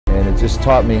it just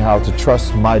taught me how to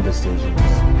trust my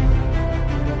decisions.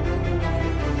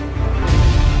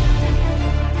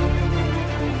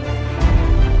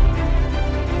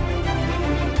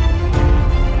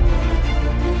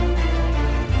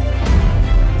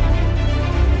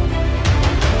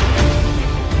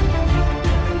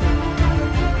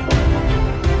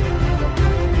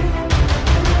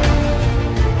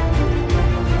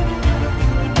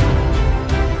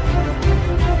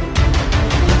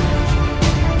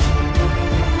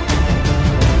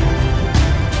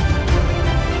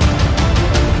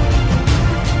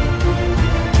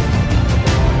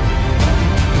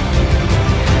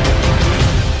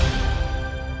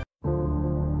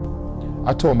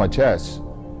 I tore my chest.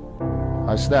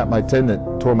 I snapped my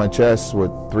tendon, tore my chest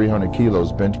with 300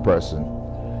 kilos bench pressing.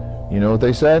 You know what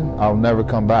they said? I'll never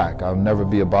come back. I'll never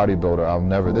be a bodybuilder. I'll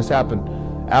never. This happened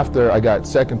after I got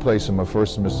second place in my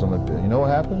first Miss Olympia. You know what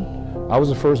happened? I was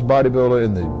the first bodybuilder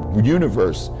in the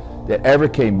universe that ever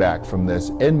came back from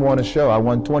this and won a show. I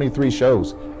won 23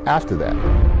 shows after that.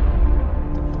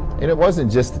 And it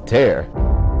wasn't just a tear.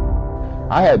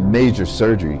 I had major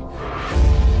surgery.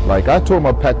 Like, I tore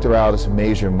my pectoralis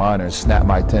major minor and snapped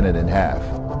my tendon in half.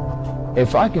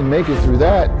 If I can make it through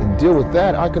that and deal with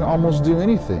that, I can almost do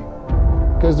anything.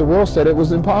 Because the world said it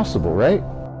was impossible, right?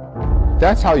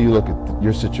 That's how you look at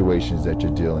your situations that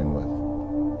you're dealing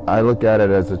with. I look at it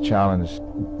as a challenge.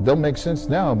 They'll make sense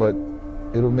now, but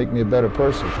it'll make me a better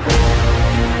person.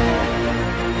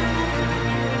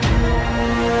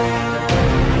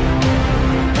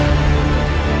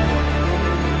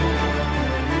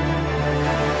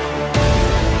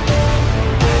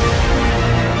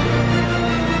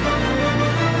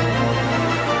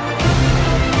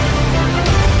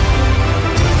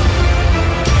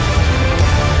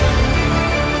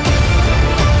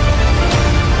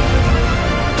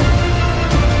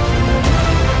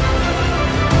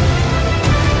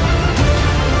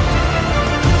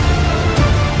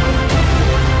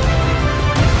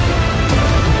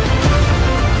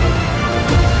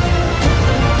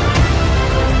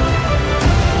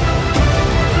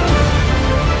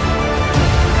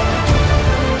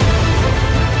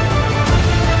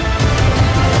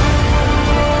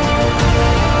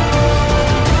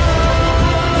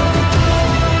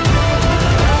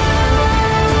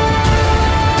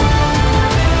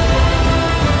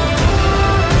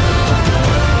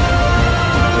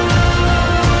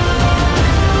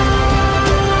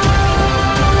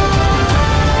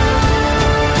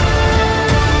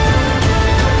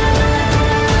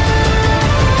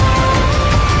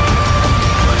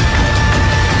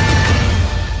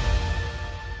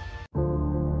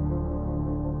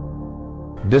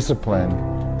 Discipline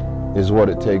is what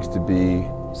it takes to be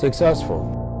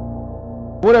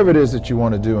successful. Whatever it is that you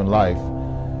want to do in life,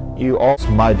 you also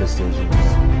my decisions.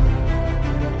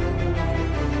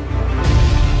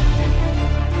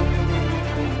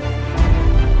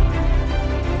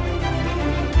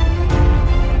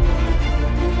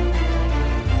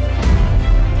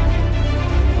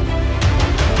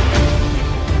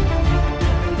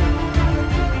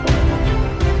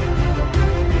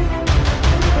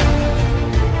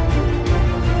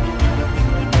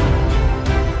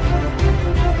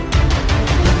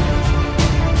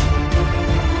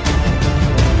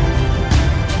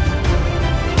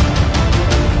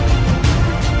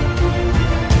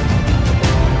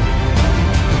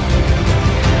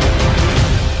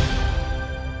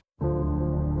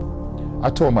 I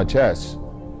tore my chest.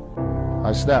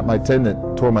 I snapped my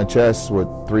tendon, tore my chest with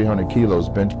 300 kilos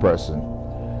bench pressing.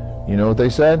 You know what they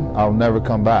said? I'll never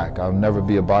come back. I'll never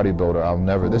be a bodybuilder. I'll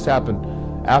never. This happened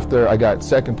after I got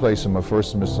second place in my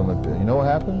first Miss Olympia. You know what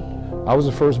happened? I was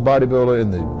the first bodybuilder in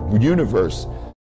the universe